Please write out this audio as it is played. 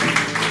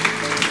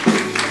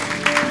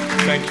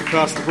Thank you,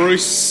 Pastor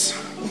Bruce.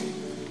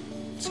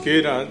 It's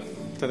good. I don't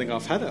think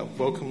I've had a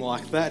welcome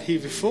like that here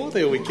before.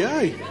 There we go.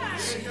 I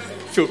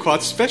feel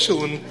quite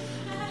special and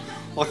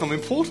like I'm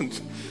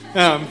important.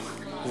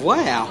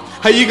 Wow.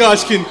 Hey, you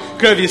guys can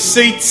grab your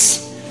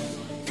seats.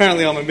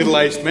 Apparently I'm a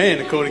middle-aged man,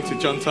 according to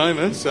John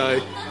Tomer.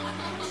 So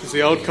it's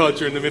the old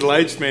codger and the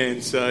middle-aged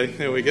man. So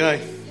there we go.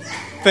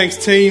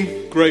 Thanks,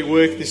 team. Great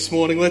work this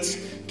morning. Let's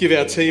give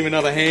our team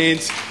another hand.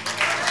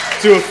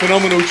 Do a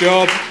phenomenal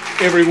job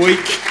every week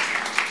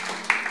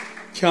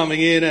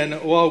coming in.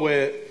 And while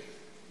we're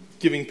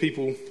giving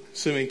people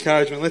some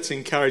encouragement, let's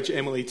encourage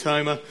Emily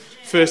Tomer.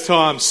 First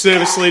time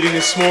service leading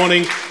this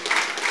morning.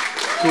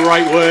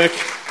 Great work.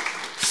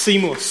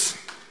 Seamless.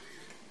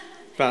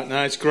 But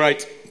no, it's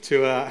great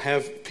to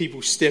have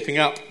people stepping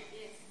up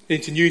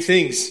into new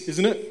things,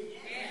 isn't it?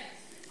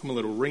 I'm a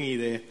little ringy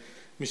there,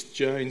 Mr.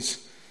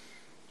 Jones.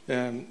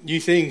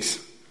 New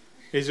things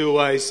is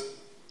always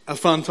a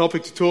fun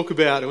topic to talk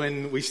about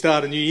when we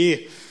start a new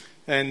year.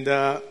 And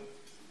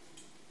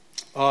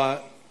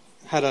I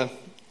had a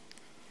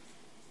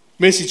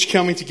message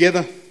coming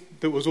together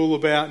that was all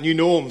about new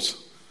norms,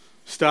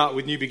 start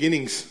with new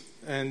beginnings.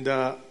 And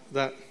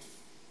that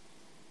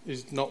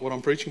is not what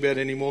I'm preaching about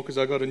anymore, because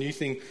I got a new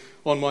thing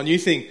on my new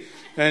thing.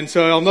 And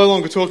so I'm no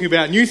longer talking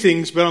about new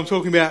things, but I'm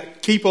talking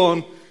about keep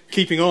on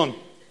keeping on.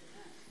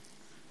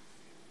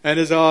 And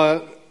as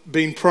I've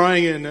been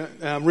praying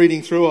and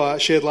reading through, I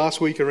shared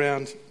last week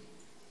around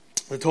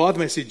the tithe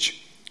message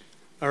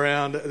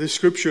around the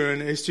scripture,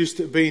 and it's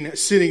just been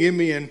sitting in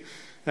me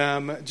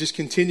and just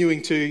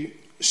continuing to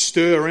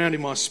stir around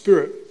in my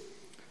spirit.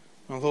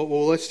 I thought,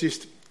 well, let's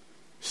just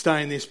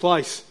stay in this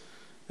place.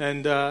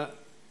 And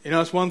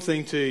it's one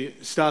thing to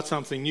start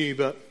something new,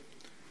 but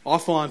I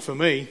find for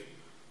me,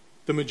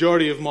 the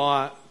majority of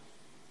my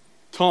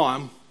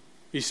time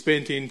is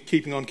spent in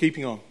keeping on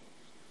keeping on.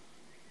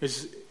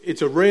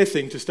 It's a rare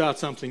thing to start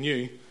something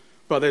new,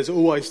 but there's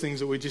always things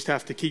that we just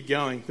have to keep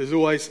going. There's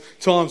always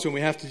times when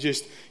we have to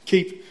just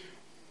keep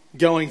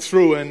going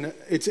through, and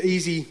it's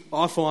easy,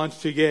 I find,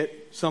 to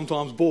get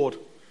sometimes bored.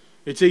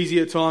 It's easy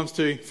at times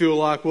to feel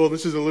like, well,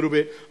 this is a little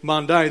bit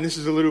mundane. This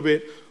is a little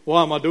bit,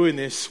 why am I doing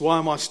this? Why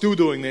am I still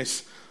doing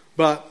this?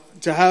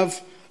 But to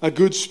have a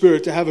good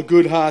spirit, to have a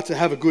good heart, to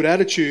have a good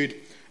attitude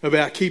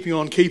about keeping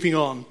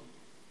on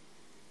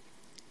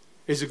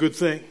is a good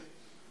thing,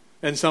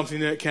 and something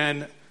that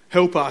can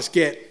help us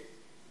get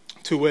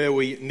to where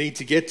we need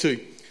to get to.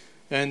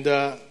 And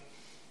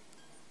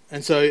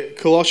so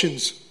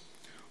Colossians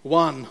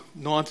 1,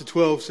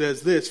 9-12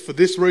 says this: "For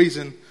this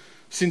reason,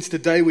 since the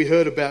day we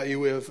heard about you,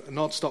 we have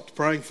not stopped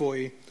praying for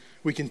you.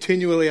 We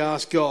continually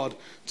ask God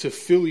to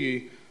fill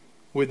you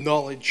with the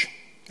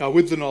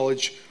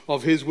knowledge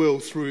of His will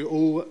through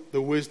all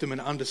the wisdom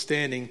and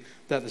understanding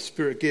that the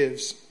Spirit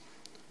gives,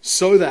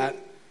 so that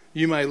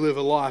you may live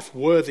a life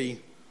worthy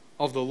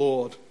of the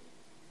Lord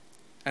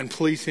and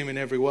please Him in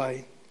every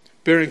way,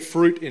 bearing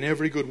fruit in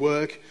every good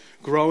work,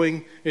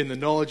 growing in the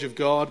knowledge of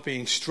God,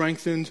 being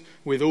strengthened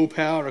with all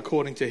power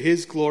according to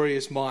His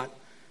glorious might,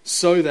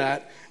 so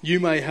that you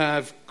may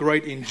have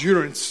great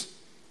endurance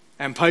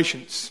and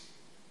patience."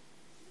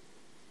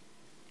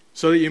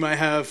 So that you may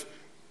have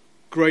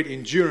great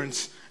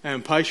endurance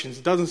and patience.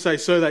 It doesn't say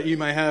so that you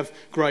may have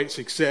great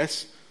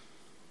success.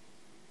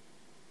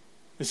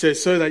 It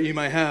says so that you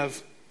may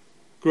have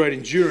great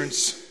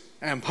endurance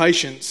and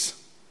patience,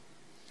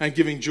 and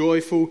giving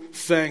joyful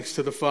thanks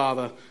to the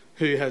Father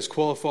who has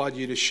qualified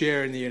you to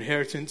share in the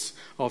inheritance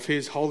of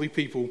His holy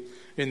people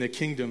in the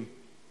kingdom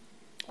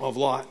of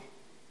light.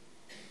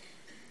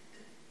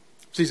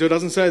 See, so it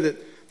doesn't say that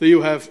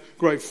you'll have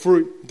great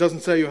fruit. It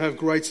doesn't say you'll have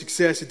great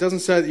success. It doesn't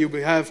say that you'll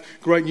have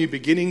great new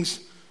beginnings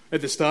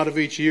at the start of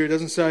each year. It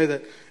doesn't say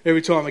that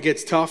every time it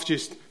gets tough,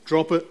 just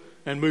drop it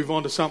and move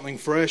on to something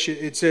fresh.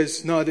 It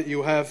says, no, that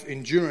you'll have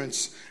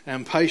endurance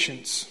and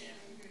patience,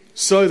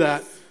 so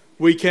that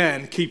we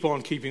can keep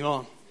on keeping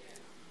on.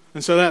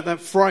 And so that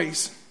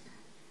phrase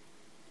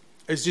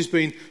has just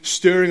been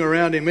stirring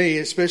around in me,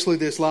 especially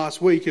this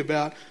last week,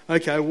 about,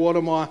 okay, what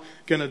am I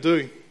going to do?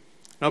 And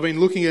I've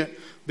been looking at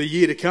the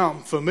year to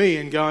come for me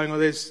and going, well,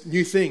 there's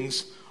new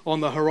things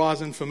on the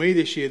horizon for me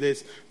this year.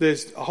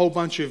 There's a whole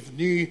bunch of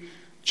new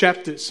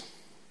chapters.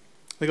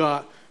 I think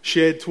I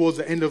shared towards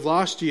the end of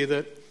last year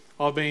that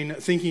I've been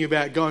thinking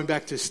about going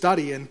back to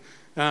study, and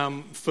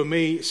for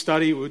me,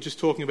 study, we were just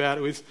talking about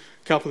it with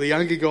a couple of the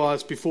younger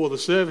guys before the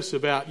service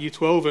about Year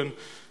 12,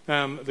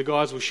 and the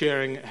guys were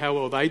sharing how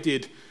well they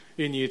did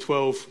in Year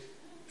 12,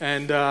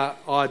 and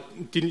I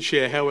didn't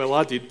share how well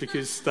I did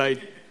because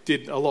they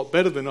did a lot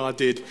better than I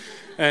did.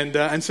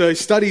 And so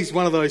study is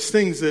one of those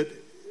things that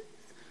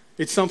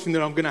it's something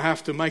that I'm going to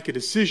have to make a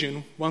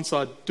decision once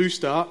I do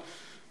start,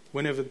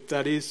 whenever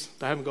that is.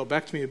 They haven't got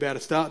back to me about a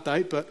start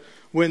date, but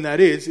when that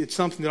is, it's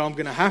something that I'm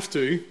going to have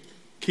to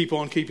keep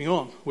on keeping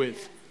on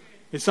with.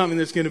 It's something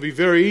that's going to be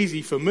very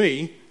easy for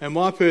me and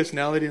my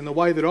personality and the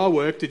way that I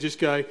work to just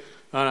go,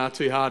 oh, no,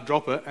 too hard,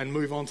 drop it and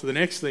move on to the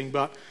next thing.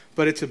 But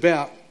it's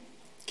about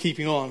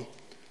keeping on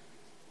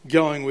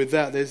going with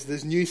that.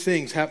 There's new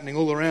things happening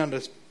all around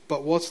us,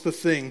 but what's the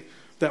thing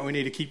that we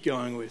need to keep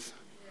going with?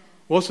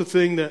 What's the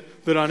thing that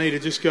I need to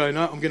just go,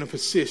 no, I'm going to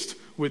persist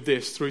with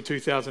this through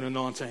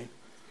 2019?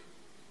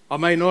 I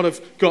may not have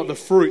got the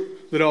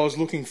fruit that I was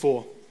looking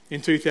for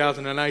in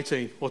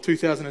 2018 or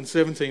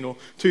 2017 or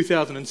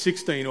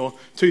 2016 or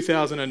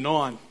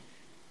 2009.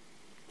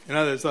 You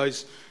know, there's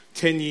those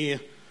 10-year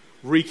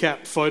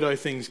recap photo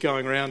things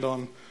going around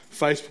on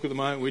Facebook at the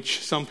moment,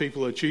 which some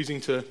people are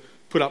choosing to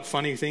put up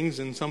funny things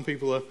and some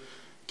people are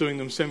doing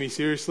them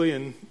semi-seriously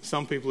and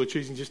some people are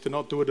choosing just to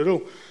not do it at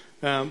all.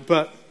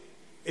 But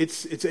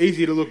it's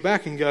easy to look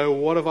back and go, well,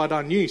 what have I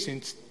done new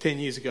since 10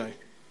 years ago?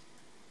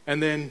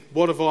 And then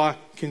what have I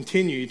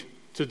continued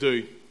to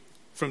do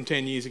from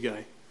 10 years ago?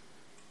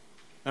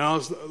 And I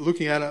was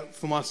looking at it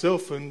for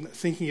myself and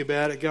thinking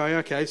about it, going,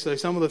 okay, so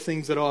some of the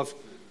things that I've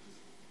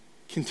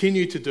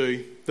continued to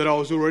do that I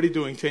was already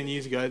doing 10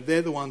 years ago,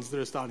 they're the ones that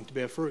are starting to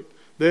bear fruit.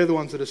 They're the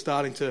ones that are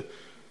starting to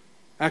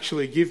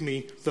actually give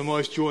me the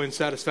most joy and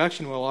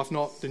satisfaction in my life,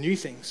 not the new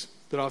things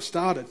that I've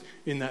started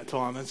in that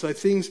time. And so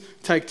things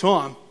take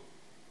time.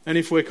 And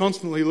if we're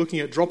constantly looking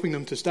at dropping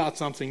them to start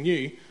something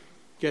new,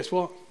 guess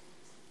what?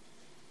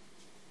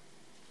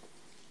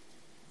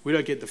 We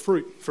don't get the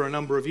fruit for a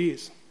number of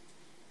years.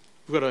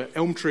 We've got an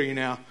elm tree in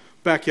our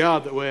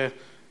backyard that we're,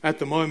 at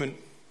the moment,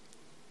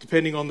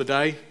 depending on the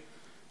day,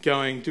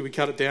 going, do we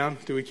cut it down?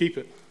 Do we keep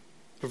it?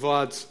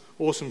 Provides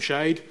awesome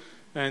shade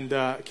and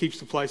keeps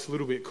the place a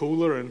little bit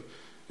cooler. And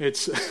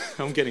it's,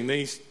 I'm getting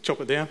these,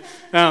 chop it down.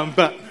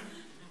 But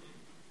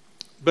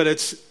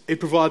it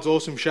provides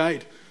awesome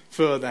shade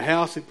for the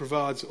house. It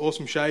provides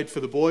awesome shade for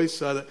the boys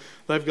so that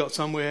they've got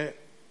somewhere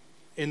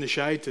in the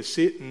shade to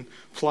sit and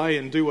play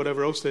and do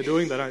whatever else they're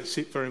doing. They don't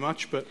sit very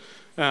much, but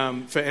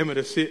for Emma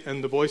to sit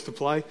and the boys to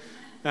play.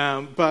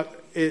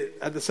 But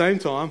at the same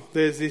time,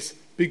 there's this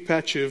big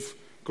patch of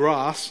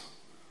grass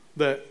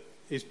that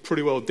is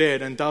pretty well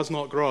dead and does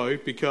not grow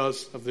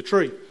because of the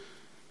tree.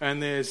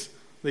 And there's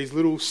these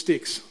little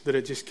sticks that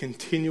it just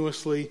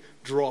continuously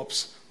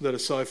drops that are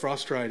so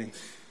frustrating.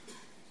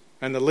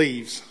 And the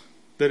leaves,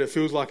 that it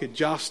feels like it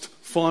just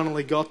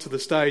finally got to the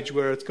stage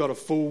where it's got a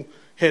full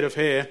head of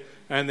hair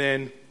and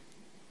then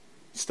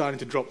it's starting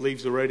to drop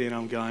leaves already, and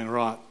I'm going,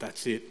 right,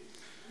 that's it.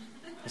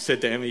 I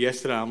said to Emma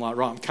yesterday, I'm like,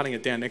 right, I'm cutting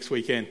it down next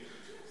weekend.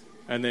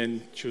 And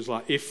then she was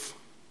like, if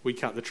we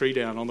cut the tree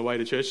down on the way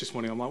to church this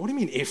morning. I'm like, what do you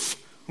mean if?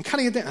 I'm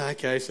cutting it down.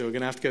 Okay, so we're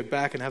going to have to go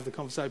back and have the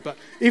conversation. But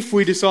if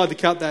we decide to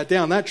cut that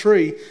down, that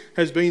tree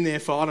has been there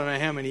for I don't know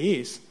how many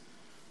years.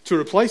 To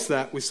replace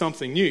that with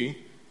something new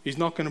is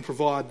not going to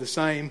provide the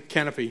same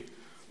canopy,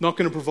 not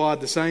going to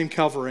provide the same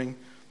covering,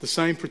 the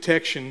same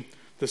protection,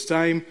 the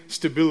same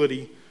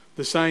stability,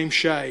 the same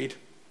shade,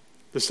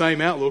 the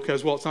same outlook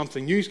as what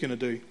something new is going to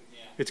do. Yeah.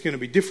 It's going to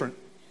be different.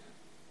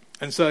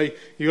 And so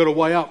you've got to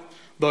weigh up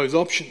those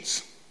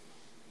options.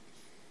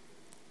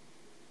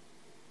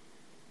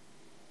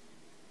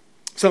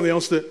 Something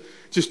else that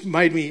just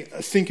made me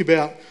think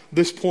about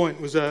this point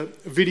was a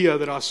video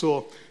that I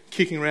saw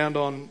kicking around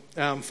on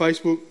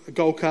Facebook.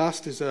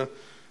 Goldcast is a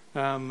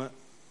kind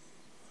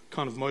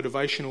of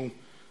motivational,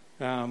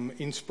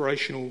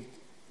 inspirational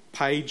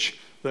page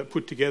that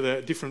put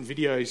together different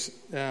videos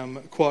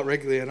quite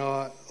regularly, and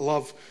I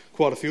love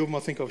quite a few of them. I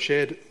think I've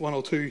shared one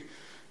or two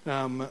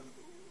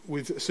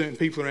with certain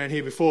people around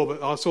here before,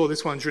 but I saw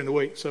this one during the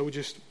week, so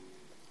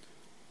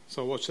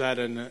I watched that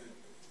and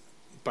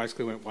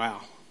basically went, wow.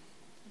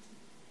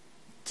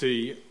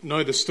 To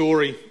know the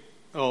story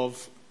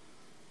of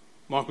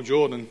Michael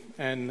Jordan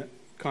and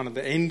kind of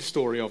the end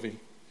story of him,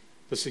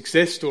 the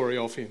success story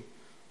of him,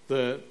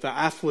 the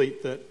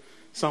athlete that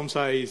some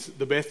say is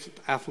the best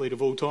athlete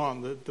of all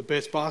time, the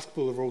best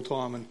basketballer of all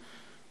time, and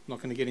I'm not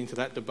going to get into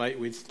that debate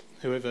with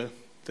whoever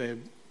they're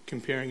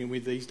comparing him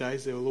with these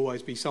days. There will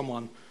always be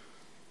someone,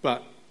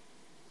 but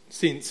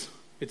since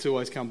it's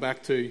always come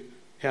back to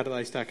how do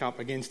they stack up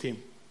against him,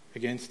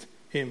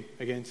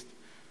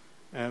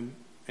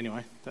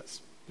 anyway, that's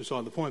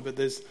beside the point. But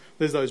there's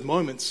those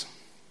moments,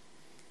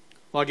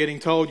 like getting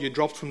told you're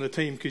dropped from the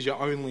team because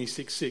you're only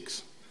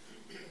 6'6".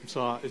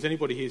 So is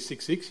anybody here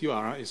 6'6"? You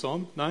are, aren't you,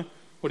 Simon? No?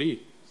 What are you?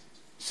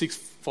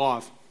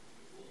 6'5".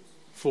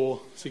 4,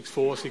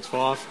 6'4",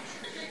 6'5",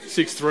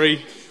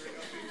 6'3".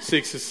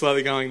 6 is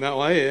slowly going that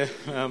way,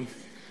 yeah.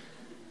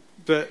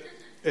 But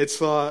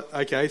it's like,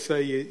 okay, so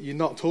you're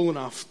not tall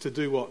enough to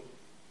do what?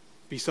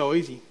 Be so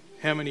easy.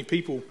 How many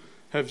people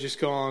have just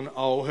gone,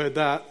 oh, heard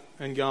that,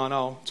 and gone,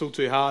 oh, it's all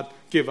too hard,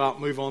 give up,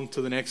 move on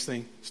to the next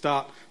thing,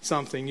 start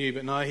something new.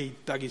 But no, he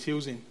dug his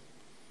heels in.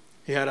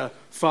 He had a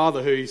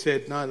father who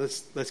said, no,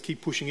 let's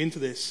keep pushing into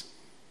this.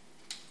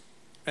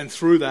 And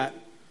through that,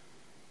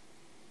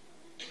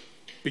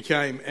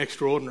 became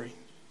extraordinary.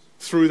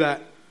 Through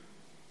that,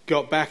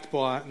 got backed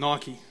by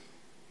Nike,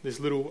 this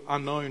little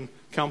unknown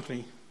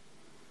company,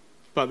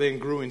 but then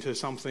grew into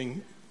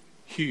something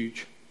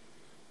huge.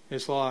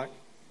 It's like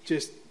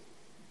just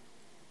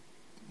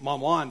my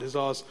mind, as I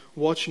was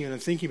watching it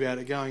and thinking about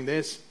it, going,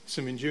 there's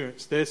some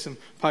endurance, there's some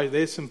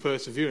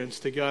perseverance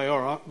to go,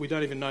 all right, we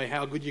don't even know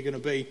how good you're going to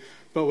be,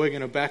 but we're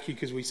going to back you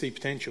because we see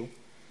potential.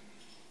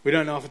 We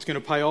don't know if it's going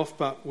to pay off,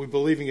 but we're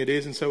believing it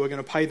is, and so we're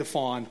going to pay the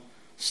fine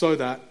so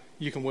that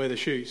you can wear the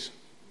shoes.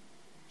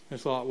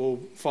 It's like, well,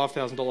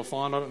 $5,000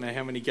 fine. I don't know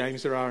how many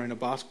games there are in a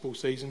basketball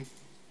season.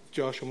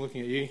 Josh, I'm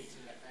looking at you.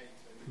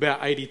 About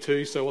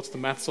 82, so what's the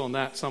maths on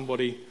that?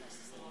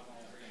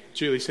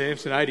 Julie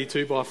Sampson,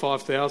 82 by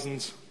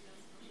 5,000,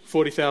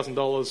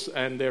 $40,000,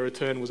 and their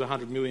return was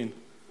 $100 million.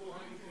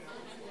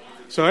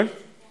 Sorry?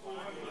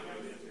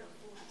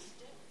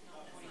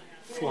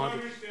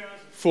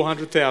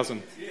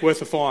 400,000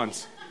 worth of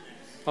fines.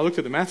 I looked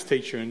at the maths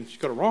teacher and she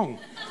got it wrong.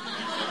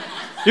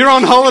 You're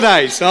on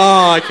holidays.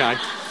 Oh, okay.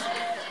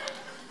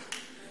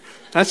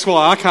 That's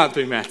why I can't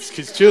do maths,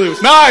 because Julie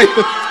was... No!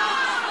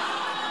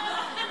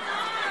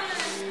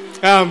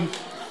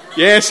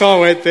 Yes, I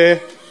went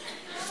there.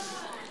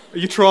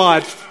 You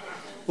tried.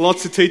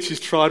 Lots of teachers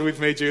tried with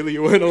me, Julie.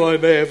 You weren't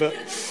alone there, but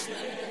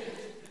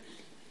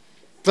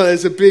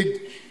there's a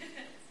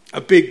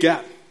big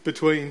gap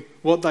between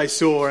what they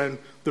saw and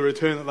the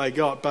return that they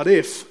got. But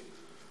if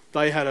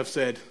they had have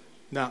said,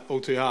 nah, all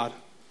too hard.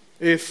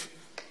 If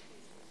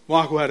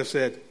Michael had have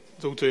said,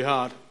 it's all too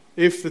hard.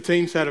 If the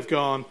teams had have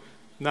gone,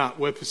 nah,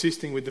 we're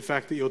persisting with the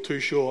fact that you're too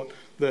short,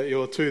 that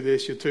you're too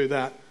this, you're too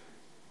that,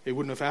 it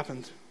wouldn't have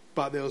happened.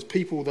 But there was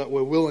people that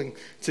were willing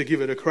to give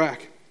it a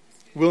crack,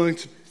 for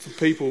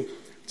people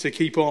to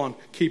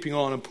keeping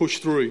on and push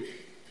through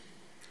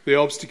the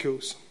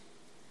obstacles.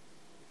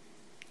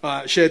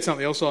 I shared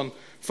something else on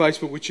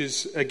Facebook, which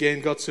has,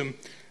 again, got some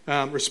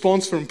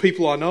response from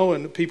people I know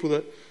and people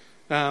that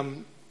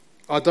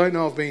I don't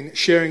know have been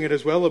sharing it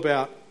as well,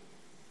 about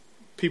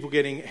people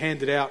getting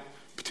handed out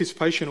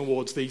participation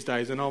awards these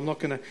days. And I'm not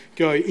going to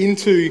go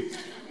into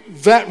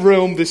that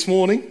realm this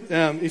morning.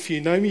 If you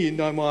know me, you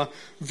know my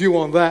view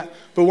on that.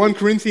 But 1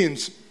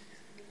 Corinthians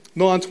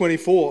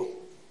 9:24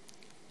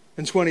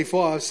 and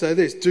 25 say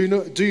this: Do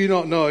you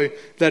not know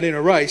that in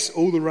a race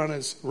all the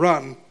runners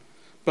run,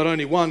 but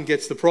only one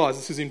gets the prize?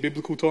 This is in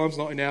biblical times,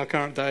 not in our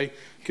current day,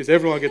 because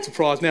everyone gets a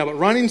prize now. But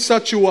run in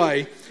such a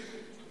way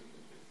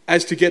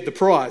as to get the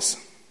prize.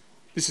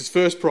 This is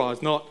first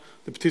prize, not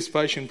the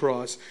participation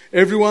prize.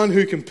 Everyone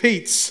who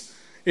competes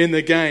in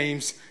the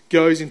games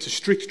goes into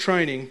strict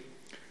training.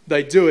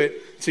 They do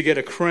it to get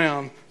a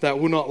crown that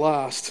will not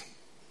last,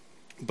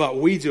 but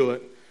we do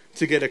it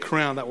to get a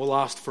crown that will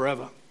last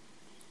forever.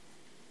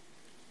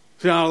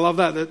 So I love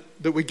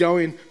that we go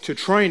into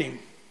training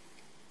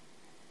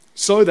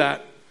so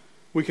that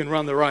we can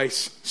run the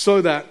race,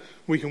 so that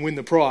we can win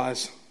the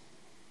prize.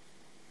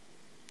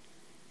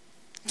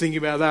 Thinking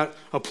about that,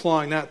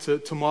 applying that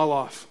to my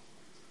life.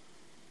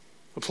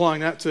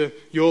 Applying that to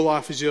your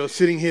life as you're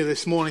sitting here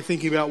this morning,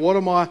 thinking about, what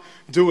am I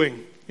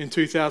doing in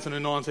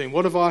 2019?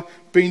 What have I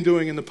been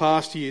doing in the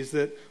past years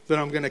that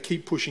I'm going to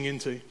keep pushing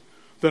into,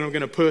 that I'm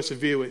going to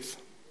persevere with?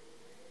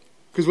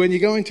 Because when you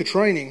go into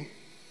training,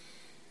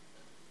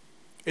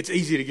 it's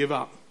easy to give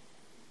up.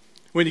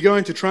 When you go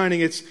into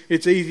training, it's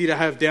easy to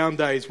have down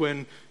days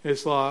when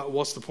it's like,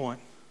 what's the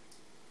point?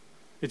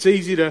 It's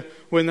easy to,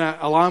 when that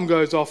alarm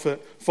goes off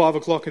at 5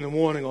 o'clock in the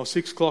morning or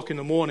 6 o'clock in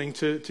the morning,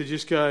 to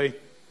just go,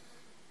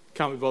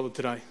 can't be bothered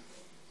today.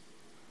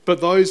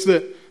 But those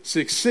that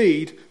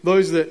succeed,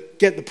 those that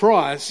get the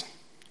prize,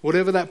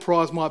 whatever that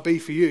prize might be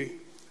for you,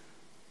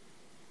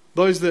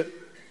 those that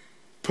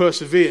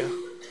persevere,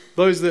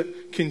 those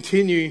that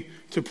continue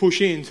to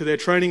push into their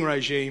training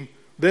regime,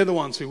 they're the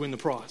ones who win the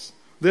prize.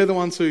 They're the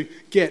ones who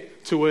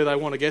get to where they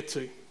want to get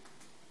to.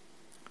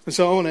 And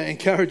so I want to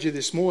encourage you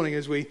this morning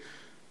as we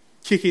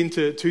kick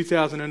into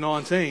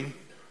 2019,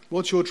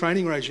 what's your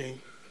training regime?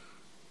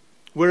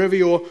 Wherever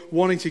you're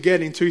wanting to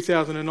get in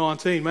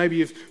 2019, maybe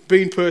you've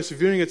been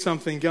persevering at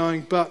something,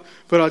 going, but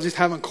I just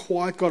haven't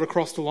quite got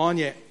across the line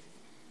yet.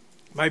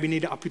 Maybe you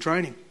need to up your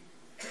training.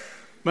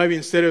 Maybe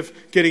instead of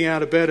getting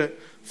out of bed at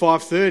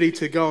 5:30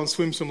 to go and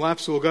swim some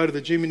laps or go to the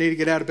gym, you need to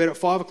get out of bed at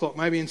 5 o'clock.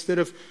 Maybe instead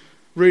of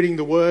reading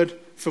the Word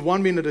for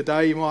 1 minute a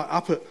day, you might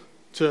up it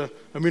to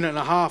a minute and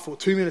a half or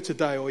 2 minutes a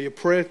day, or your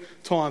prayer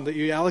time that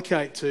you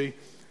allocate to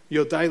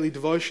your daily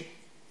devotion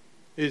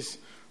is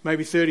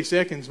maybe 30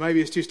 seconds. Maybe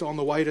it's just on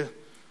the way to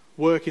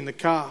work in the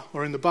car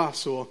or in the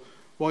bus, or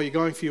while you're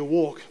going for your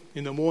walk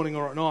in the morning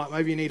or at night.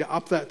 Maybe you need to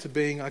up that to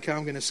being, okay,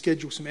 I'm going to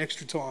schedule some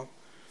extra time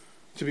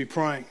to be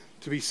praying,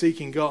 to be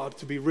seeking God,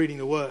 to be reading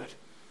the Word.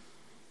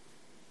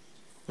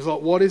 It's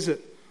like, what is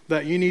it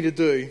that you need to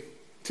do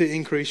to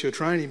increase your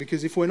training?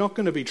 Because if we're not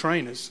going to be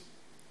trainers,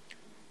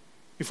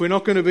 if we're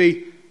not going to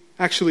be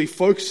actually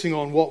focusing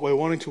on what we're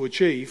wanting to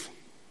achieve,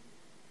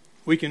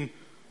 we can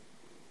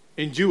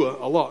endure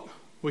a lot.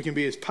 We can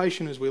be as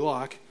patient as we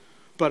like,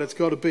 but it's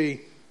got to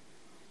be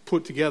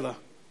put together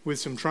with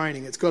some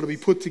training. It's got to be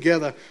put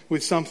together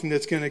with something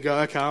that's going to go,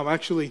 okay, I'm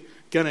actually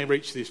going to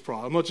reach this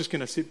prize. I'm not just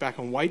going to sit back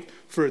and wait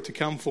for it to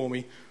come for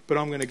me, but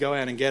I'm going to go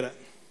out and get it.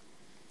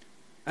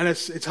 And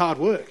it's hard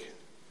work.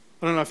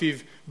 I don't know if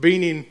you've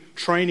been in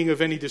training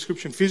of any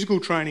description, physical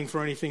training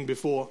for anything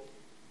before,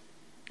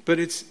 but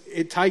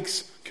it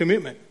takes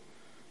commitment.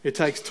 It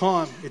takes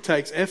time. It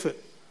takes effort.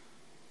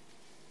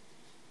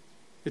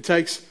 It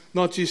takes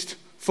not just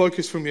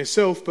focus from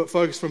yourself, but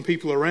focus from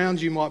people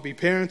around you, might be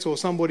parents or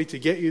somebody to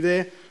get you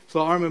there.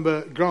 So I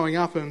remember growing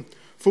up in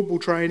football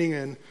training,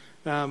 and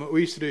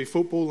we used to do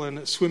football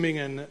and swimming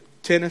and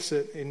tennis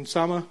in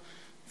summer.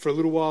 For a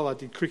little while I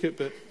did cricket,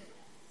 but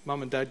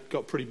Mum and Dad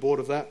got pretty bored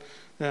of that,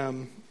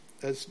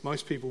 as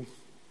most people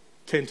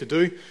tend to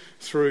do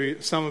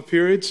through summer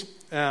periods.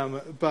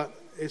 But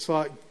it's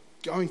like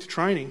going to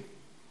training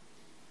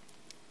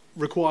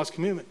requires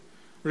commitment.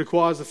 It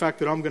requires the fact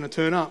that I'm going to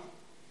turn up.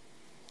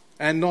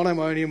 And not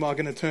only am I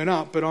going to turn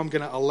up, but I'm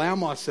going to allow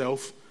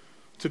myself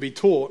to be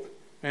taught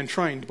and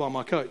trained by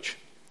my coach.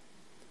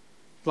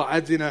 That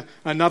adds in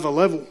another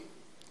level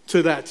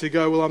to that, to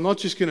go, well, I'm not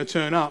just going to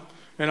turn up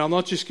and I'm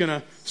not just going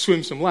to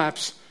swim some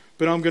laps,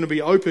 but I'm going to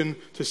be open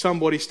to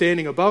somebody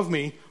standing above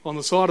me on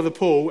the side of the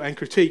pool and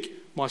critique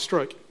my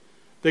stroke.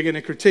 They're going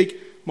to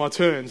critique my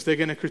turns. They're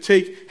going to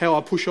critique how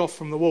I push off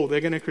from the wall.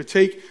 They're going to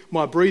critique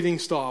my breathing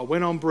style,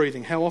 when I'm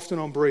breathing, how often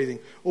I'm breathing,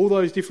 all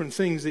those different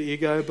things that you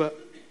go, but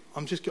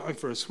I'm just going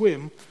for a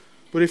swim.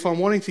 But if I'm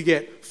wanting to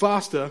get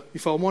faster,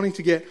 if I'm wanting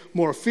to get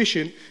more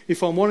efficient,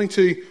 if I'm wanting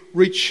to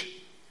reach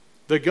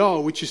the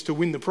goal, which is to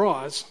win the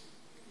prize,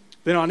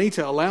 then I need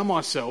to allow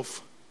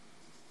myself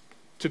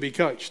to be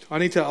coached. I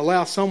need to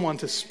allow someone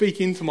to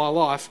speak into my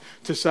life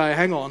to say,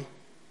 hang on,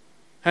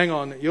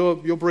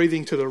 you're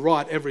breathing to the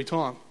right every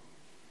time.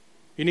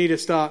 You need to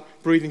start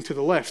breathing to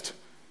the left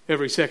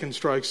every second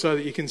stroke so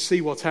that you can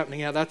see what's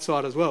happening out that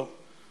side as well.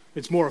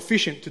 It's more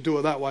efficient to do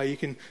it that way. You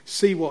can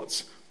see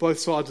what's both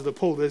sides of the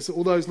pool. There's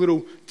all those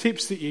little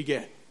tips that you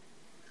get.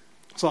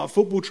 It's like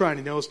football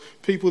training. There was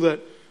people that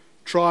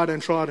tried,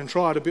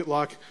 a bit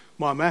like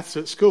my maths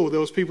at school. There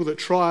was people that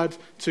tried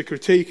to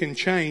critique and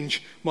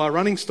change my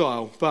running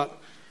style, but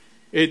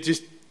it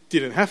just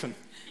didn't happen.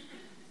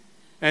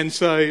 And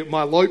so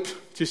my lope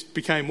just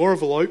became more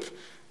of a lope,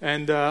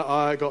 and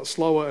I got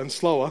slower and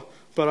slower,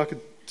 but I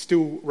could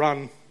still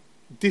run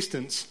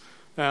distance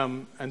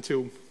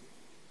until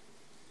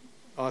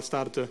I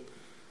started to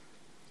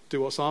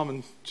do what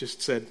Simon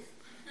just said,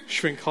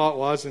 shrink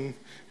height-wise and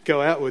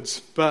go outwards.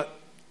 But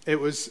it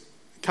was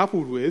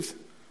coupled with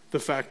the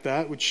fact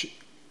that, which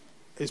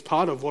is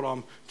part of what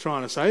I'm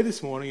trying to say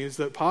this morning, is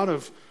that part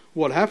of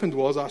what happened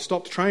was I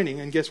stopped training,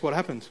 and guess what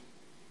happened?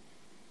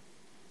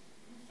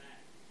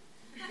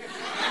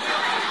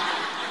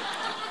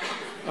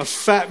 A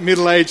fat,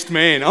 middle-aged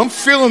man. I'm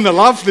feeling the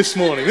love this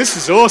morning. This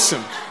is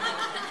awesome.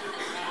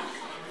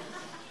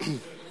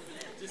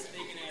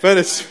 But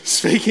it's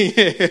speaking.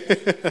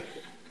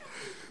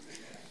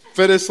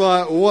 But it's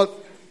like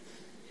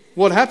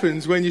what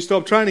happens when you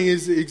stop training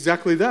is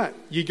exactly that.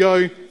 You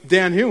go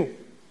downhill.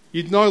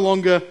 You're no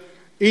longer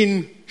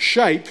in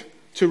shape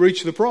to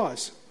reach the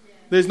prize.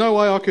 There's no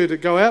way I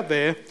could go out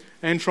there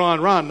and try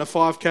and run a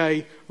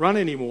 5k run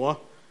anymore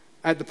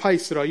at the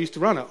pace that I used to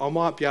run it. I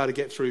might be able to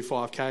get through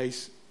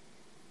 5k's.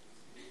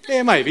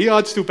 Yeah, maybe.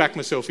 I'd still back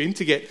myself in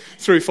to get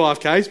through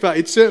 5k's, but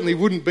it certainly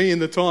wouldn't be in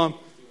the time.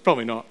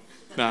 Probably not.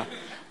 No,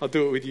 I'll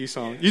do it with you,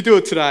 Simon. You do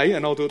it today,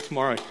 and I'll do it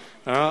tomorrow.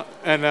 All right?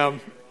 And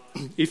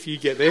if you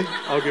get there,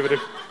 I'll give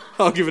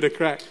it a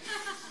crack.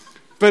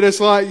 But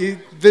it's like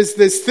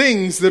there's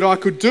things that I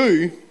could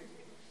do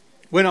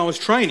when I was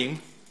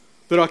training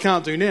that I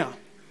can't do now.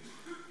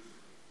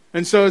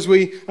 And so as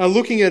we are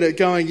looking at it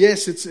going,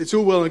 yes, it's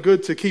all well and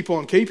good to keep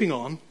on keeping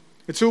on.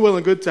 It's all well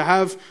and good to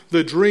have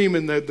the dream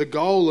and the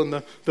goal and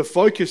the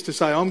focus to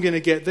say, I'm going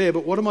to get there,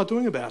 but what am I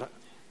doing about it?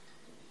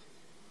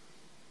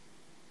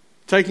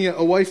 Taking it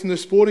away from the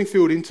sporting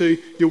field into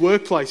your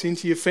workplace,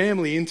 into your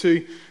family,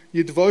 into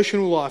your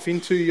devotional life,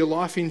 into your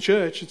life in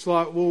church. It's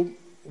like, well,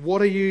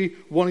 what are you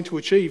wanting to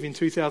achieve in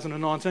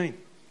 2019?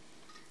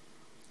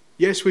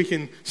 Yes, we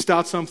can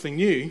start something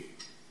new,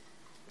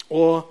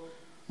 or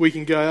we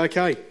can go,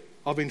 okay,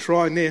 I've been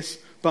trying this,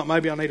 but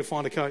maybe I need to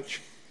find a coach.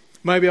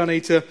 Maybe I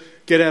need to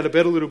get out of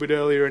bed a little bit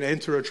earlier and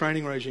enter a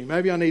training regime.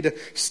 Maybe I need to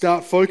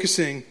start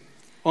focusing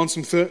on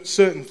some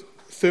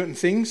certain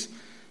things,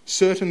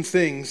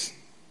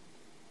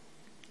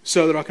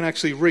 so that I can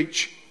actually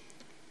reach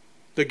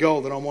the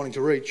goal that I'm wanting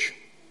to reach.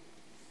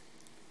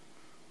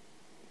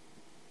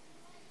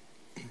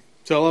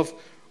 So I love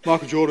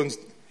Michael Jordan's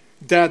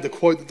dad, the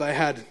quote that they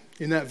had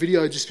in that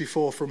video just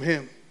before from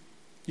him.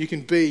 You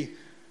can be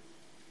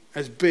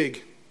as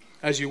big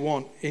as you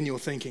want in your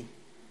thinking.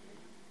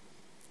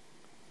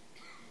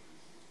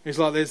 It's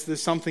like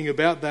there's something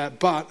about that,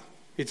 but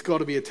it's got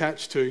to be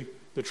attached to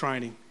the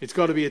training. It's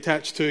got to be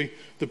attached to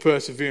the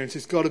perseverance.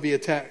 It's got to be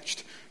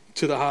attached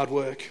to the hard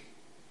work.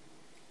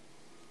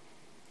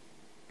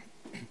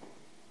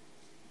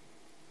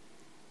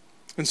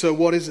 And so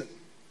what is it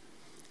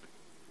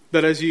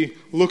that as you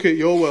look at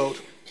your world,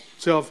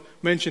 so I've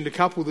mentioned a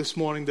couple this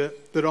morning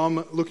that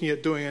I'm looking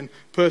at doing and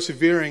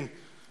persevering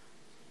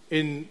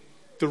in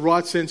the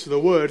right sense of the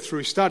word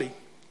through study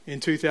in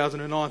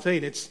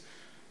 2019. It's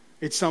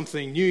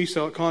something new,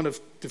 so it kind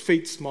of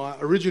defeats my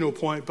original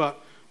point,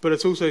 but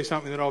it's also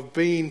something that I've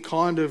been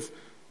kind of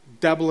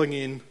dabbling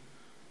in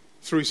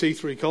through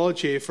C3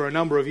 College here for a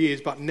number of years,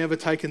 but never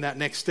taken that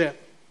next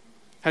step.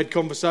 Had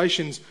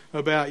conversations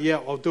about,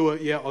 I'll do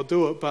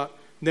it, but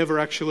never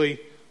actually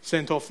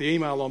sent off the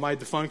email or made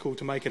the phone call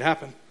to make it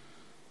happen.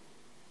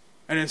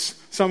 And it's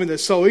something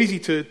that's so easy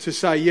to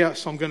say,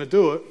 yes, I'm going to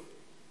do it,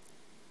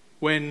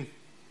 when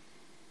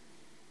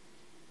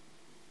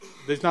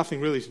there's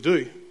nothing really to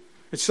do.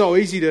 It's so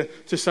easy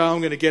to say, I'm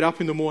going to get up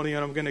in the morning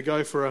and I'm going to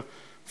go for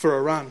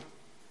a run,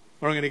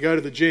 or I'm going to go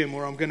to the gym,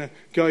 or I'm going to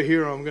go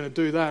here, or I'm going to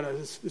do that.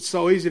 It's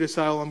so easy to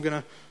say, I'm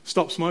going to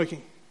stop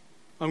smoking.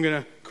 I'm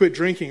going to quit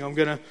drinking. I'm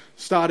going to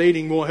start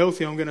eating more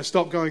healthy. I'm going to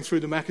stop going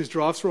through the Macca's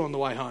drive-thru on the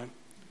way home.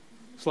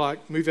 It's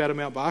like, move out of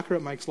Mount Barker.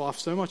 It makes life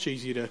so much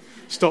easier to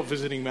stop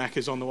visiting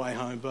Macca's on the way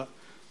home. But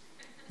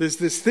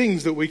there's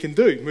things that we can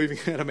do. Moving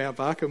out of Mount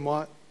Barker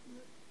might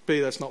be,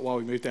 that's not why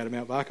we moved out of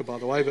Mount Barker, by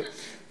the way, but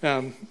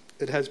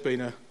it has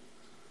been a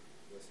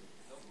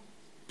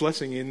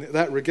blessing in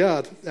that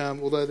regard.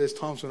 Although there's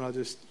times when I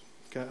just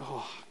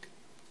go,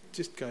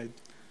 just go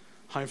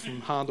home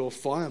from Harndorf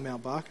via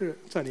Mount Barker.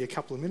 It's only a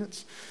couple of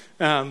minutes.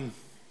 But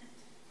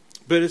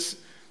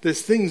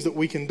there's things that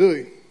we can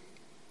do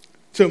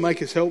to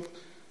make us help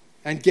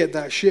and get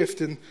that shift.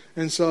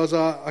 And so as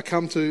I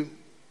come to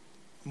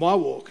my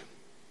walk,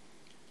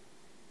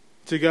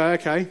 to go,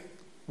 okay,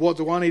 what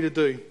do I need to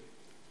do?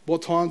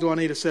 What time do I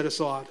need to set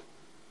aside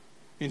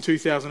in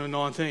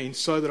 2019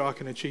 so that I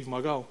can achieve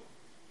my goal?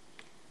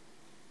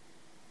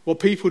 What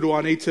people do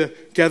I need to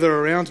gather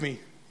around me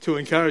to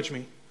encourage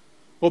me?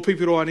 What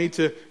people do I need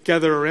to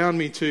gather around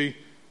me to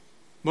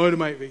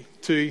motivate me,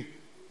 to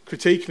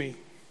critique me?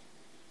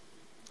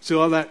 So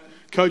like that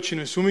coach in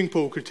a swimming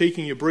pool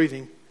critiquing your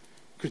breathing,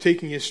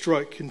 critiquing your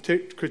stroke,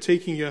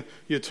 critiquing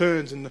your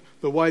turns and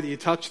the way that you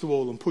touch the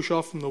wall and push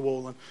off from the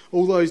wall, and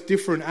all those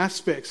different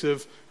aspects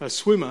of a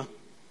swimmer.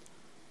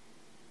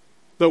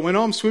 But when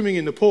I'm swimming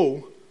in the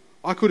pool,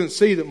 I couldn't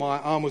see that my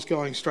arm was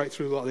going straight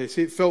through like this.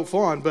 It felt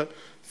fine, but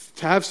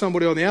to have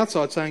somebody on the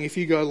outside saying, if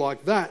you go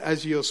like that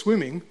as you're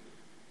swimming,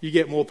 you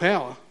get more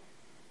power,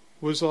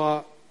 was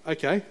like,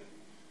 okay,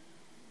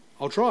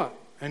 I'll try it.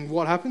 And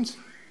what happens?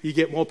 You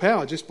get more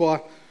power just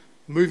by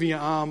moving your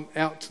arm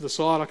out to the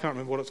side. I can't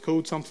remember what it's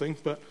called, something,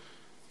 but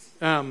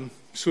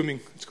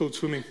swimming. It's called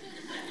swimming.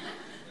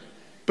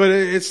 But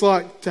it's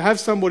like, to have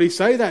somebody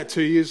say that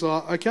to you is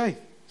like, okay.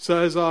 So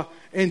as I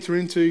enter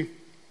into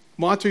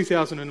my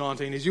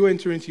 2019, as you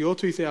enter into your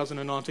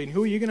 2019,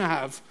 who are you going to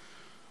have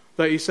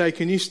that you say,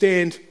 can you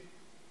stand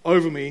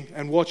over me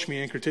and watch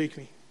me and critique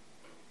me?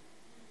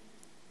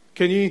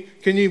 Can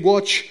you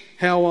watch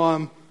how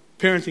I'm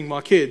parenting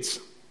my kids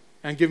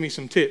and give me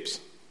some tips?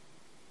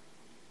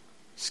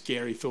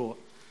 Scary thought.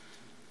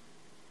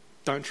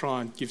 Don't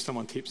try and give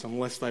someone tips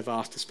unless they've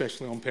asked,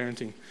 especially on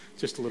parenting.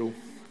 Just a little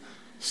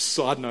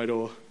side note,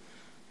 or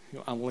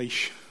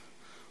unleash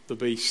the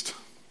beast.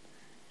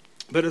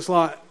 But it's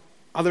like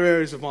other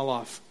areas of my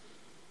life.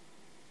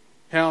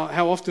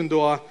 How often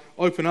do I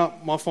open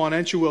up my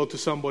financial world to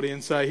somebody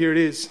and say, here it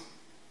is.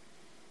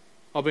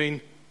 I've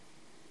been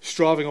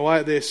striving away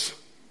at this,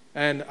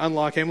 and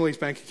unlike Emily's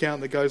bank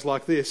account that goes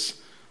like this,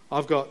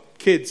 I've got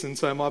kids, and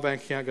so my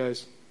bank account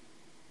goes,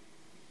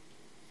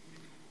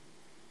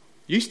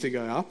 used to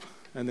go up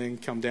and then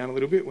come down a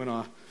little bit when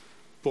I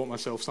bought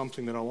myself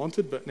something that I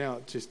wanted, but now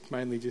it's just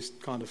mainly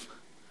just kind of.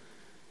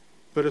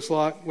 But it's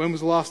like, when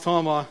was the last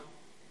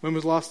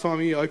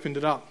time you opened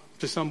it up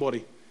to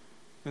somebody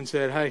and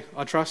said, hey,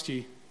 I trust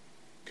you,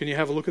 can you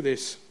have a look at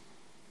this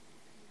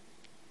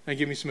and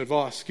give me some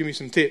advice, give me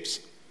some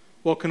tips?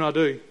 What can I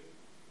do?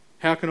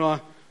 How can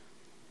I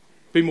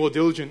be more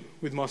diligent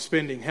with my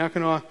spending? How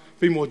can I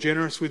be more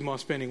generous with my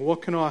spending?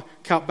 What can I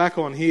cut back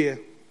on here?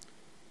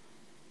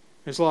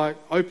 It's like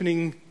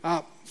opening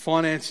up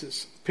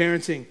finances,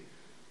 parenting,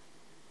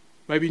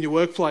 maybe in your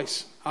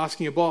workplace,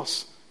 asking your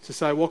boss to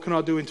say, what can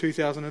I do in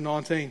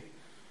 2019?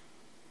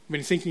 I've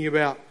been thinking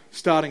about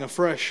starting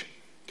afresh,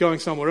 going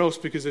somewhere else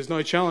because there's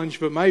no challenge,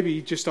 but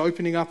maybe just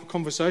opening up a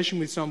conversation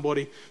with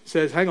somebody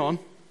says, hang on,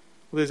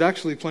 well, there's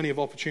actually plenty of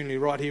opportunity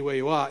right here where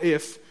you are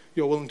if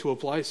you're willing to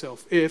apply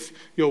yourself, if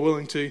you're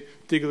willing to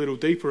dig a little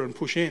deeper and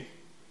push in.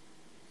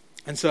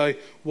 And so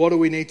what do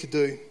we need to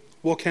do?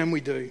 What can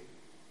we do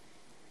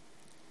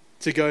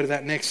to go to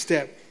that next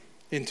step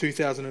in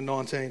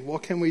 2019?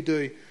 What can we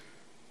do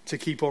to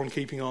keep on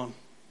keeping on?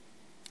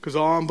 Because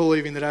I'm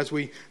believing that as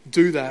we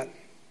do that,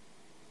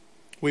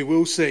 we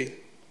will see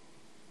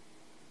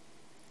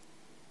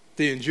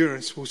the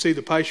endurance, we'll see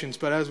the patience,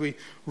 but as we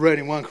read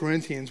in 1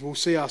 Corinthians, we'll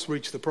see us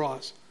reach the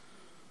prize.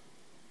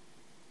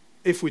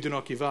 If we do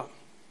not give up,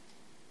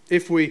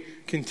 if we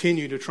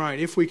continue to train,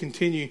 if we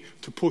continue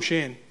to push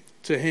in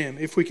to Him,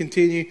 if we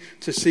continue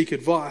to seek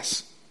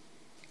advice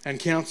and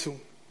counsel,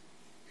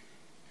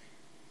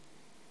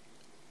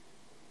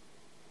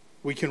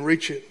 we can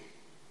reach it.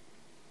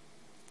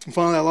 And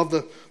finally, I love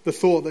the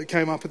thought that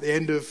came up at the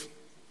end of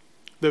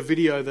the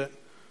video that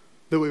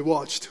we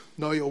watched,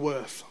 Know Your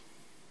Worth.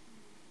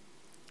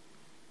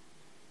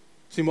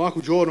 See,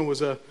 Michael Jordan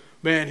was a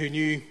man who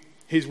knew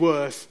his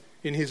worth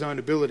in his own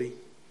ability.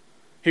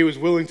 He was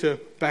willing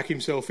to back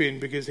himself in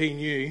because he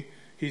knew,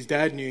 his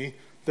dad knew,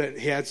 that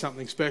he had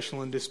something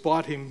special, and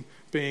despite him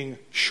being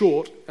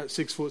short at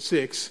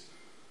 6'6",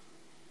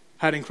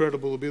 had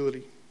incredible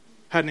ability,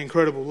 had an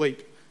incredible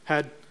leap,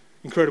 had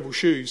incredible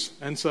shoes,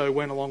 and so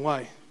went a long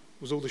way.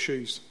 It was all the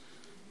shoes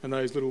and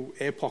those little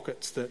air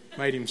pockets that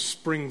made him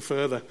spring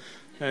further,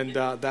 and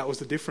that was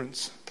the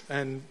difference.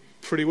 And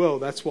pretty well,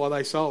 that's why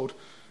they sold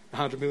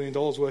 $100 million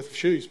worth of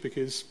shoes,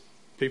 because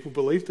people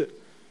believed it.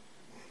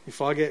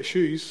 If I get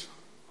shoes,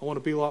 I want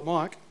to be like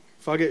Mike.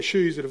 If I get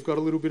shoes that have got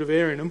a little bit of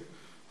air in them,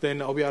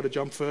 then I'll be able to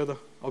jump further.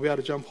 I'll be able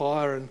to jump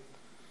higher, and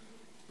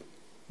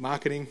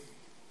marketing,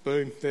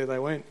 boom, there they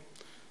went.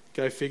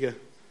 Go figure.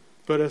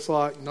 But it's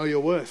like, know your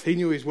worth. He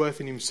knew his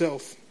worth in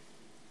himself.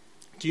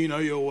 Do you know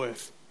your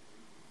worth?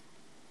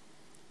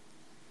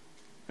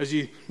 As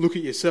you look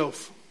at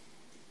yourself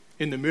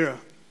in the mirror,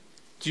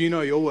 do you know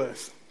your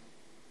worth?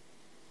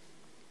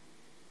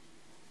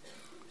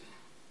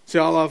 See,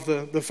 I love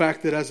the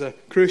fact that as a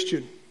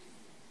Christian,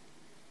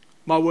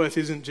 my worth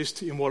isn't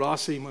just in what I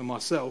see in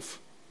myself,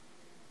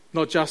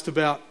 not just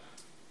about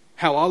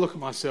how I look at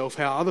myself,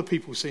 how other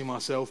people see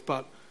myself,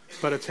 but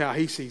it's how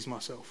he sees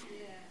myself.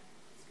 Yeah,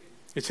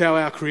 it's how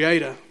our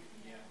Creator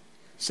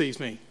sees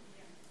me.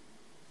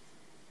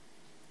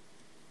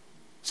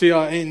 See,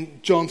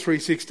 in John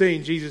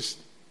 3:16, Jesus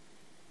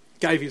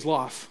gave his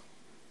life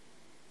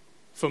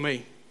for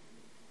me.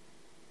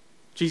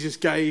 Jesus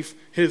gave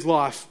his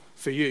life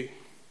for you.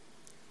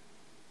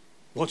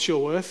 What's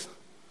your worth?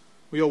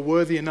 Well, you're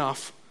worthy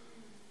enough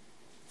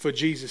for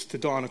Jesus to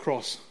die on a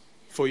cross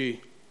for you.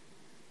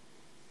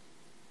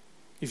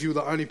 If you were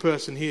the only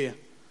person here,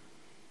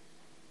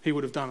 he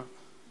would have done it.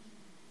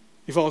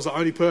 If I was the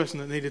only person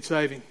that needed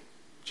saving,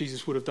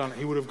 Jesus would have done it.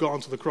 He would have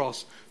gone to the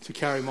cross to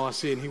carry my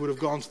sin. He would have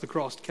gone to the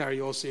cross to carry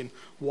your sin.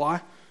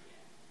 Why?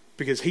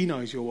 Because he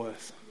knows your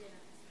worth.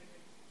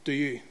 Do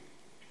you?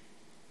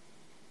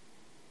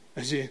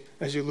 As you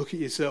look at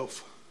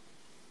yourself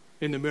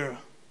in the mirror,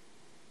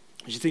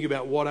 as you think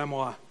about what am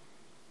I?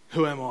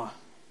 Who am I?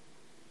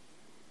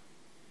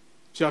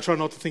 See, I try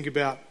not to think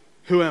about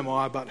who am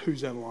I, but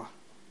whose am I?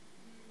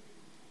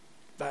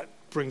 That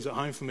brings it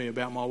home for me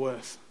about my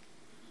worth.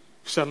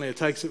 Suddenly it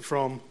takes it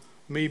from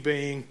me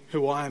being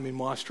who I am in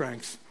my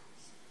strength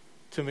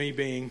to me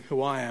being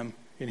who I am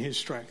in his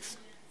strength.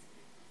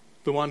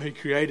 The one who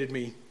created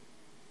me,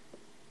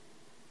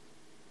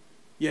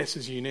 yes,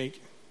 is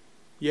unique.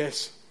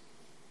 Yes,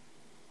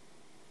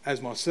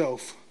 as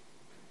myself,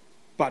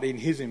 but in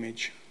his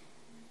image.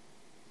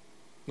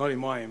 Not in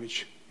my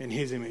image, in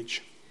his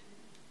image.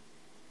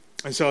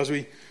 And so as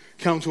we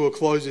come to a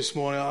close this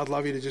morning, I'd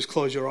love you to just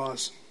close your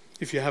eyes,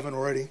 if you haven't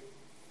already.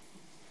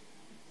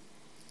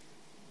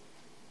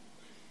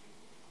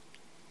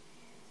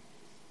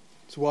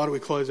 So why do we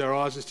close our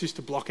eyes? It's just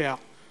to block out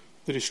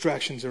the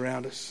distractions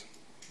around us,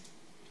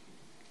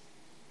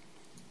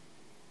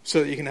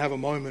 so that you can have a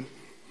moment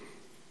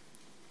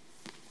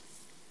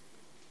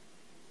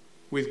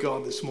with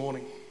God this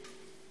morning.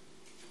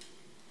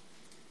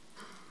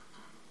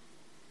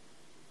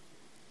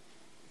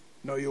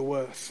 Know your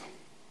worth.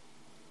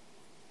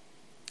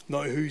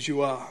 Know whose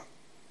you are.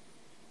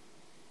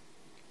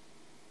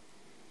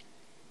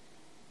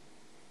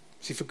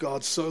 See, for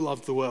God so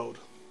loved the world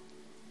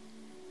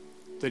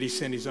that he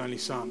sent his only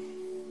Son.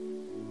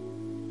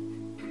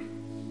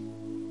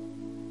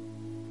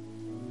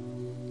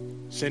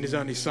 Sent his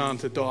only Son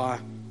to die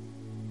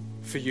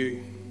for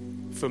you,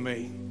 for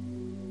me.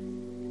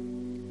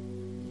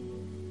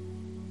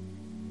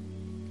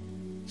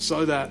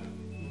 So that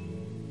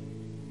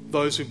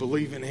those who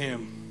believe in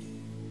him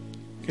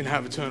can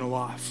have eternal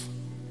life.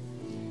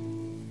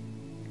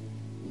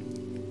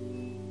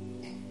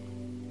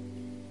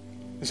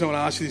 And so I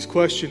want to ask you this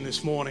question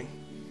this morning.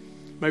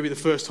 Maybe the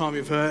first time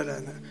you've heard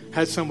and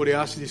had somebody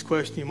ask you this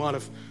question. You might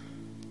have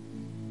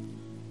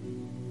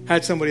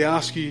had somebody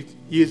ask you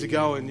years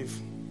ago and you've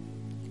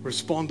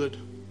responded,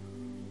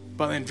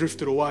 but then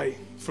drifted away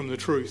from the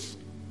truth.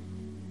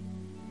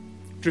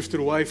 Drifted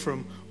away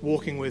from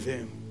walking with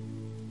him.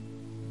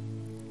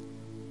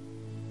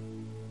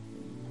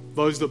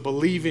 Those that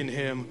believe in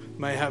him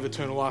may have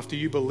eternal life. Do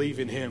you believe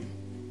in him?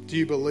 Do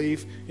you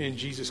believe in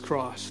Jesus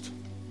Christ?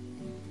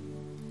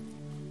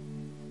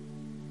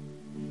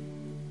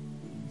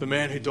 The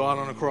man who died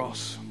on a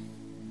cross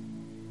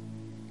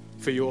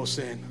for your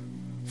sin,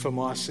 for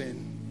my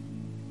sin.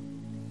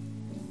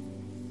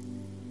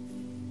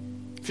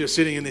 If you're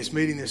sitting in this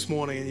meeting this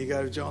morning and you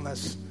go, John,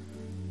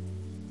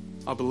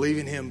 I believe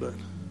in him,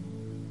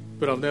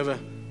 but I've never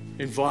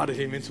invited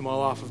him into my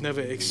life. I've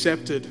never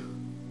accepted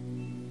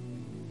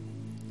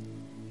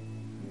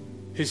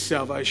his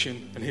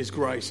salvation and his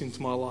grace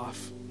into my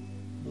life.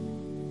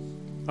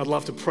 I'd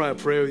love to pray a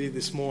prayer with you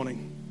this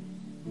morning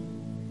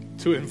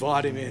to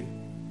invite him in,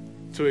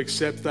 to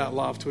accept that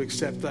love, to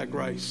accept that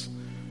grace,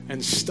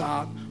 and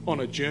start on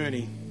a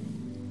journey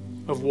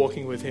of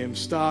walking with him.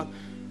 Start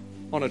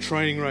on a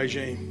training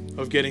regime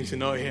of getting to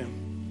know him.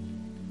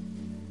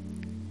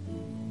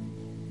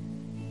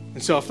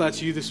 And so if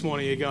that's you this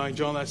morning, you're going,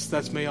 John,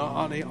 that's me. I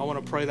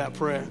want to pray that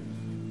prayer.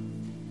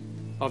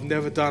 I've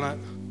never done it,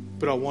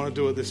 but I want to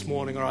do it this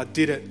morning, or I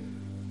did it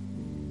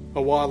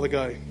a while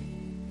ago,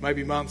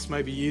 maybe months,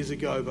 maybe years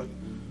ago,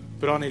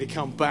 but I need to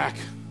come back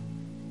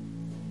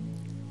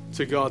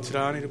to God today.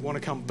 I want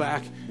to come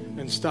back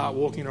and start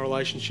walking in a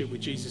relationship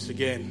with Jesus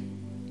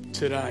again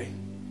today.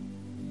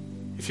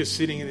 If you're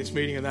sitting in this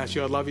meeting and that's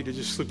you, I'd love you to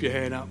just slip your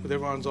hand up with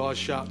everyone's eyes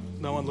shut,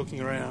 no one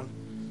looking around.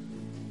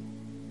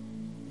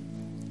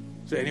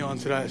 Is there anyone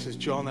today that says,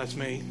 John, that's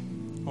me?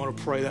 I want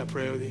to pray that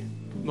prayer with you.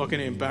 I'm not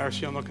going to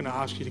embarrass you. I'm not going to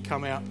ask you to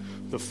come out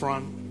the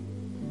front.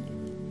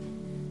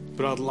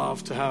 But I'd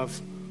love to have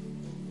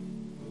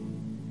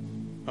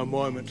a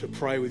moment to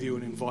pray with you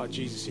and invite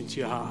Jesus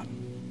into your heart.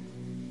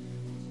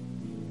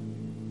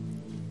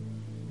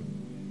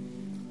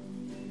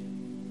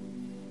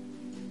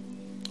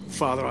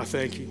 Father, I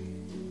thank you,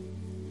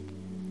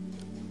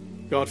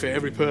 God, for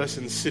every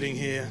person sitting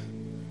here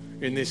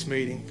in this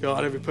meeting.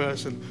 God, every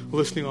person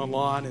listening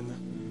online in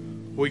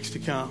the weeks to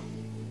come.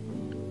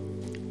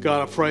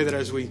 God, I pray that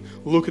as we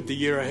look at the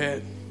year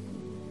ahead,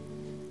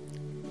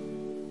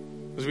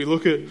 as we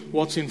look at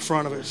what's in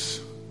front of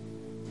us,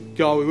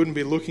 God, we wouldn't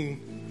be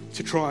looking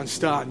to try and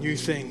start new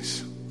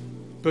things,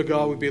 but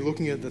God, we'd be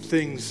looking at the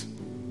things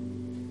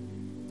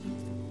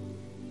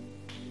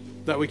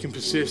that we can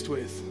persist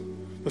with,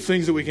 the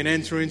things that we can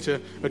enter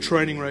into a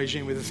training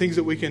regime with, the things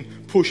that we can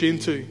push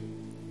into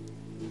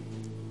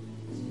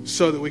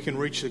so that we can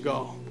reach the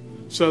goal,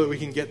 so that we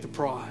can get the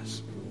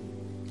prize,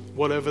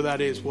 whatever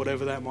that is,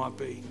 whatever that might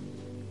be.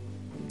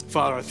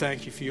 Father, I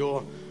thank you for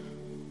your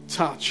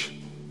touch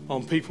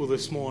on people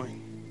this morning.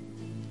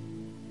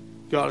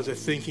 God, as they're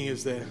thinking,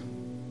 as they're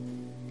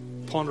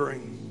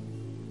pondering,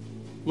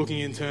 looking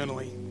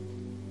internally.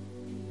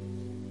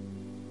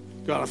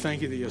 God, I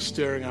thank you that you're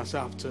stirring us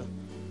up to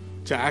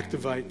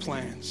activate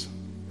plans,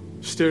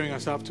 stirring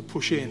us up to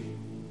push in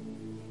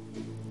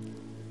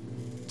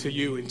to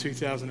you in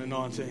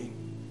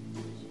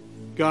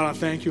 2019. God, I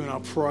thank you and I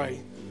pray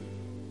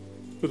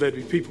that there'd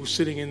be people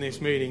sitting in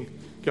this meeting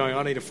going,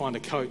 I need to find a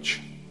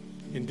coach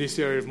in this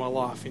area of my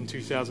life in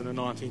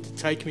 2019 to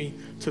take me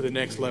to the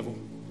next level.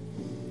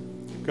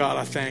 God,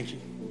 I thank you.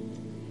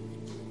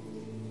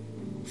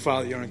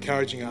 Father, you're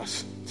encouraging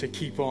us to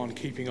keep on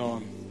keeping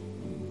on.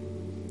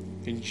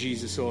 In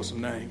Jesus'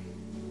 awesome name.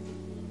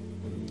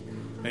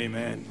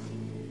 Amen.